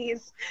read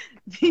these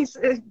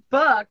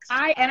books.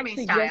 I anime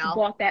actually style. just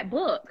bought that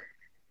book.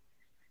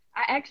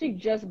 I actually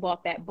just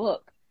bought that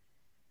book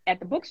at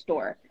the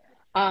bookstore.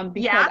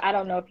 Because I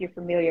don't know if you're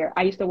familiar.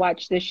 I used to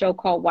watch this show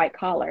called White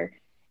Collar,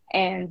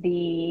 and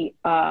the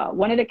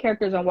one of the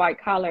characters on White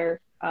Collar,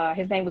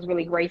 his name was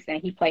Willie Grayson.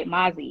 He played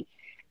Mozzie,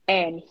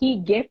 and he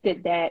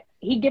gifted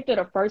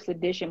a first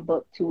edition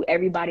book to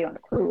everybody on the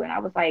crew. And I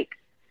was like,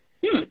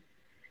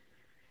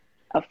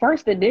 a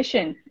first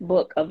edition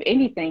book of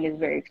anything is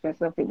very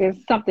expensive.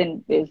 There's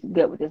something is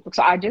good with this book.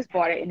 So I just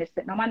bought it, and it's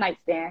sitting on my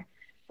nightstand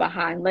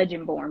behind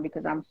Legendborn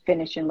because I'm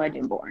finishing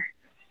Legendborn.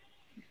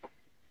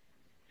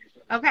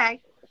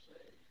 Okay.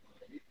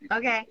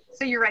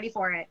 So you're ready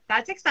for it.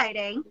 That's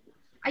exciting.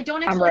 I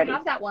don't actually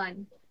have that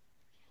one.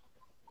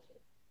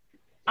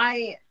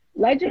 I've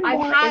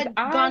had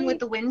Gone with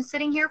the Wind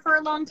sitting here for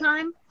a long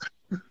time.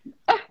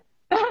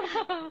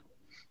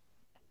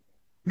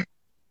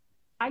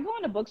 I go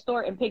in the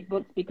bookstore and pick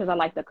books because I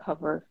like the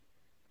cover,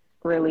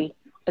 really.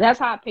 And that's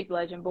how I picked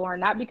Legendborn,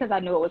 not because I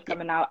knew it was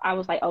coming out. I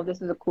was like, oh,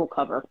 this is a cool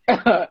cover.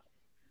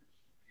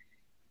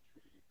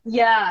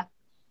 Yeah.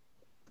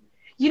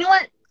 You know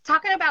what?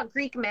 Talking about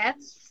Greek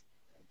myths,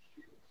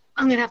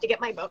 I'm going to have to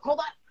get my book. Hold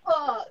on.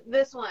 Oh,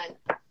 this one.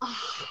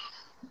 Oh.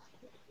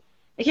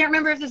 I can't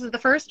remember if this is the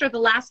first or the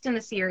last in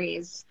the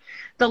series.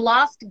 The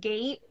Lost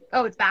Gate.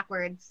 Oh, it's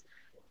backwards.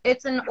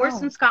 It's an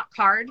Orson Scott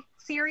Card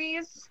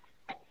series.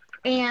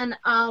 And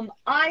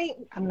I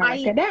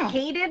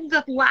hated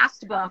the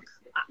last book.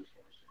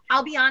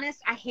 I'll be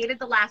honest, I hated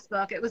the last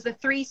book. It was a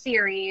 3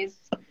 series.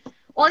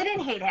 Well, I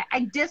didn't hate it.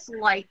 I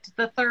disliked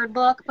the third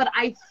book, but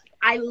I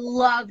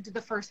loved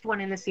the first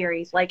one in the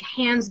series, like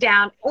hands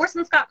down.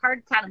 Orson Scott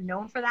Card's kind of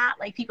known for that.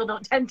 Like people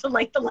don't tend to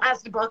like the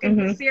last book in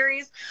the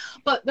series,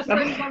 but the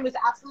first one was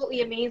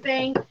absolutely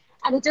amazing,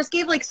 and it just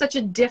gave like such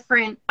a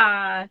different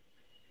thought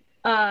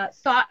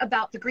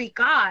about the Greek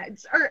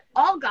gods, or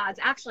all gods.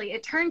 Actually,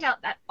 it turned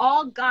out that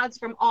all gods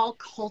from all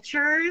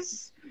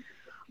cultures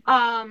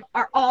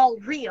are all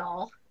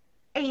real,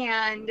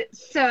 and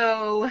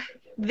so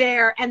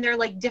they're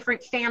like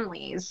different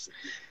families.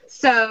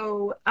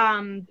 So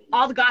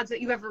all the gods that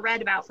you've ever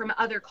read about from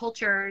other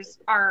cultures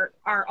are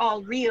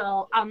all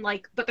real,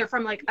 but they're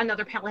from like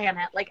another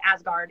planet, like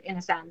Asgard in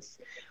a sense.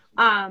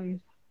 And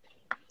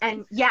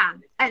yeah,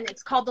 and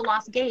it's called the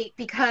Lost Gate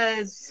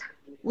because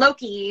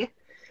Loki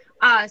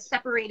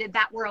separated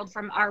that world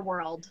from our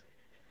world,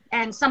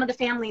 and some of the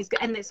families,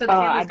 and so the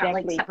families got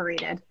like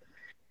separated.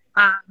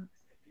 I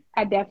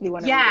definitely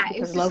want to read it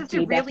because it's just Loki,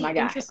 a really that's my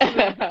guy. interesting.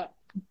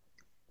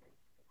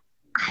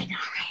 I know,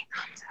 right?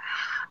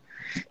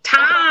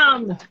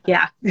 Tom.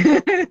 Yeah.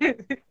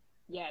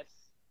 Yes.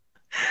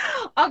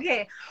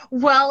 Okay.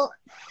 Well,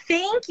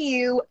 thank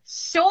you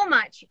so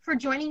much for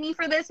joining me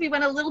for this. We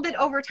went a little bit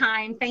over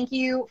time. Thank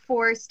you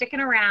for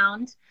sticking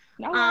around.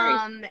 No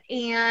worries.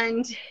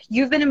 And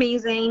you've been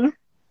amazing.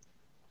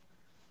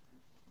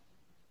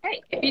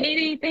 Hey, if you need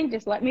anything,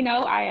 just let me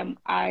know.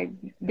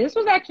 This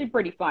was actually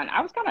pretty fun.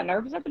 I was kind of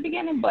nervous at the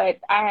beginning, but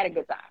I had a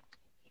good time.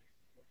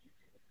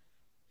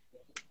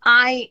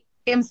 I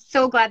am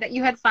so glad that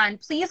you had fun.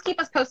 Please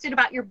keep us posted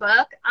about your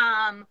book.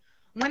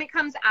 When it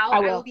comes out, I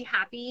will be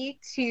happy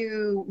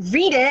to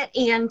read it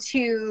and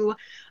to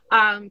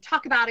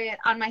talk about it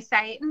on my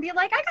site and be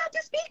like, I got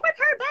to speak with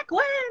her back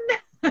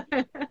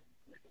when.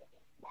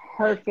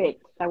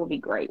 Perfect. That would be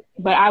great.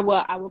 But I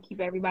will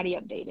keep everybody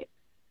updated.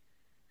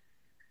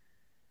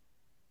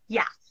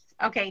 Yes.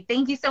 Okay.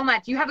 Thank you so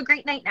much. You have a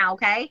great night now,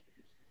 okay?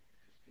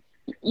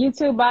 You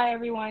too. Bye,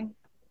 everyone.